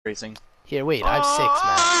Racing. Here, wait, I have 6,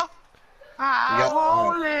 man. I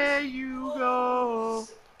won't let you go.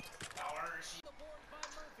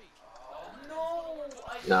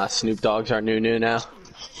 Nah, Snoop Dogg's our new now.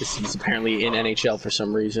 This is apparently in NHL for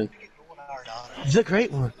some reason. The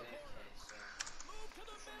great one.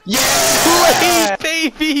 Yeah! Slay,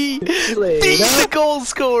 baby! Beat the goal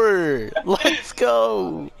scorer! Let's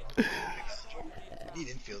go! Need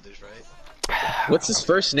infielders, right? What's his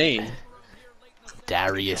first name?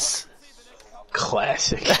 Darius.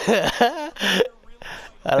 Classic. I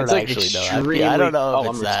don't It's like actually know. extremely- I don't know if Oh,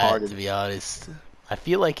 it's I'm that, retarded. to be honest. I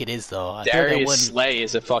feel like it is, though. I feel like Darius Slay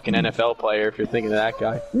is a fucking NFL player if you're thinking of that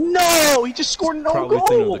guy. No! He just scored an own Probably goal!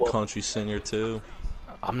 thinking of the country singer too.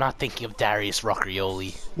 I'm not thinking of Darius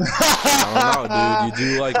Ruccioli. I don't know, dude.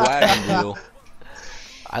 You do like Wagon Wheel.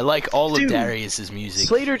 I like all Dude, of Darius's music.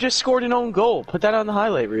 Slater just scored an own goal. Put that on the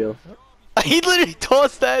highlight reel. He literally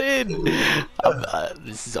tossed that in!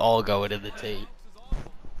 This is all going in the tape.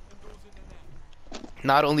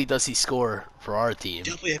 Not only does he score for our team,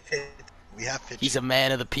 We have pitched. he's a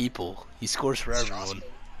man of the people. He scores for everyone.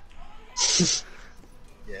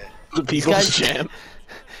 Yeah. The people's guys- champ.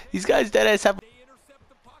 These guys deadass have.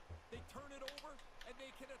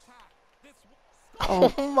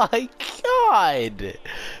 Oh my god!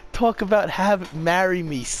 Talk about marry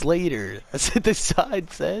me, Slater. That's what the sign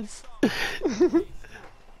says.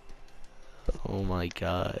 Oh my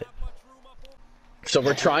god. So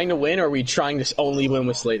we're trying to win, or are we trying to only win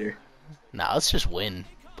with Slater? Nah, let's just win.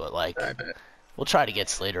 But like, I bet. we'll try to get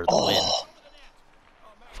Slater the win.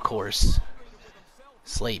 Of course.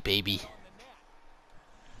 Slate, baby.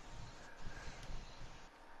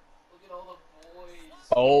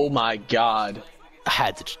 Oh my god. I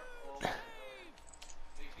had to.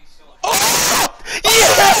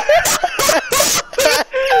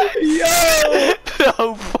 Yo!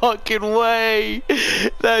 No fucking way!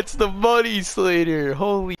 That's the money, Slater.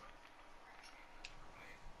 Holy.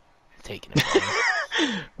 Taking it.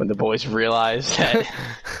 When the boys realize that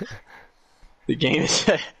the game is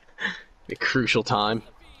at a crucial time.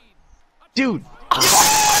 Dude!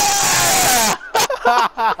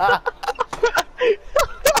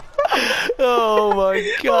 Oh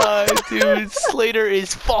my god, dude. Slater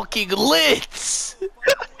is fucking lit!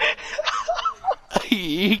 Are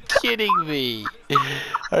you kidding me?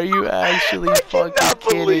 Are you actually fucking I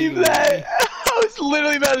kidding believe me? that! I was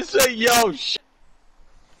literally about to say, yo,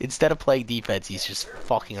 Instead of playing defense, he's just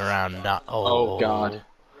fucking around. Not. Oh, God.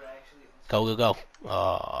 Go, go, go.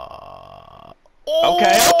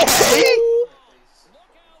 Okay, okay!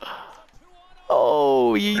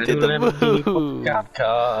 Oh, he did the move. Dude,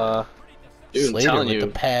 I'm Slater telling with you. the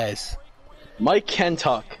pass. Mike can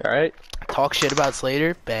talk, alright? Talk shit about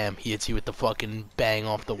Slater, bam, he hits you with the fucking bang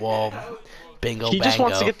off the wall. Bingo, He bango. just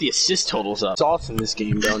wants to get the assist totals up. It's awesome in this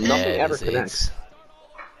game, bro. Nothing Yeah, ever this connects. is.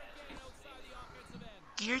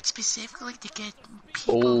 Geared specifically to get Oh,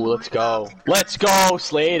 people. let's go. Let's go,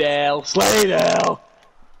 Slade Slade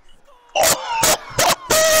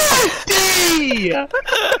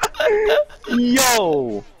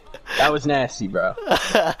Yo! That was nasty, bro.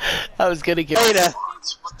 I was gonna give What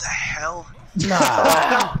the hell?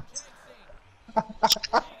 Nah.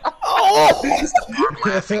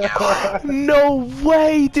 Laughing out. No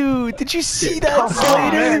way, dude. Did you see that,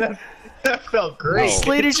 Slater? That felt great.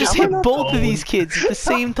 Slater just hit both of these kids at the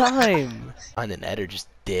same time. And the netter just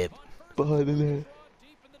dipped.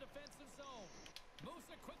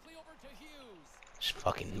 Just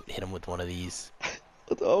fucking hit him with one of these.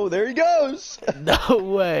 Oh, there he goes! No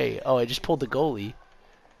way. Oh, I just pulled the goalie.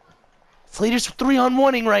 Slater's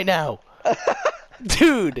 3-on-1ing right now.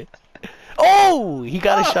 Dude. Oh, he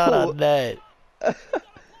got a shot on net. Let's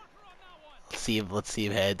see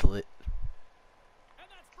him handle it.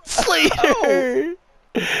 Slater!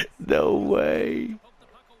 No way.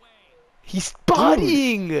 He's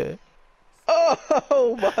bodying.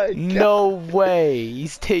 Oh my god. No way.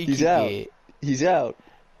 He's taking He's out. it. He's out.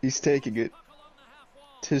 He's taking it.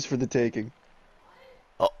 Tis for the taking.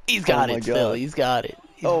 Oh, he's got Oh my it still. God. He's got it.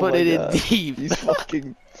 He's Oh put my it in God. deep. He's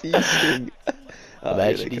fucking feasting. Oh, here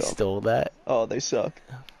Imagine they he come. stole that. Oh, they suck.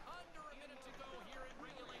 You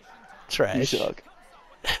Trash. suck.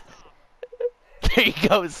 There you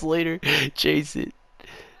go, Slater. Chase it.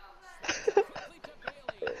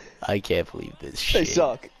 I can't believe this shit. They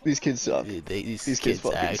suck. These kids suck. Dude, these These kids kids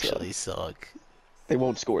fucking actually suck. They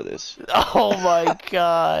won't score this. Oh my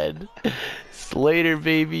god. Slater,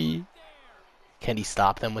 baby. Can he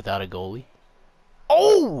stop them without a goalie?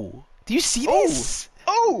 Oh! Do you see this?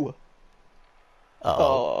 Oh!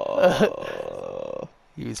 Uh-oh. Oh.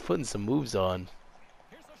 He was putting some moves on.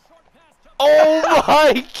 Oh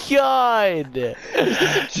my god!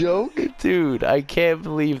 Joke? Dude, I can't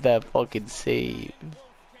believe that fucking save.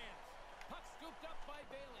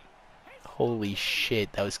 Holy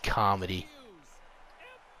shit, that was comedy.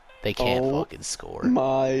 They can't Oh fucking score.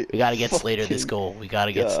 My We gotta get Slater this fucking goal. We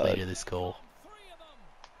gotta get God. Slater this goal.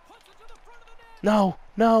 No,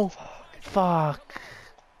 no. Fuck.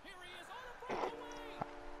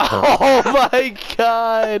 Oh my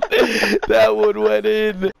god! That one went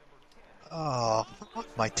in. Oh, fuck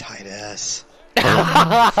my tight ass.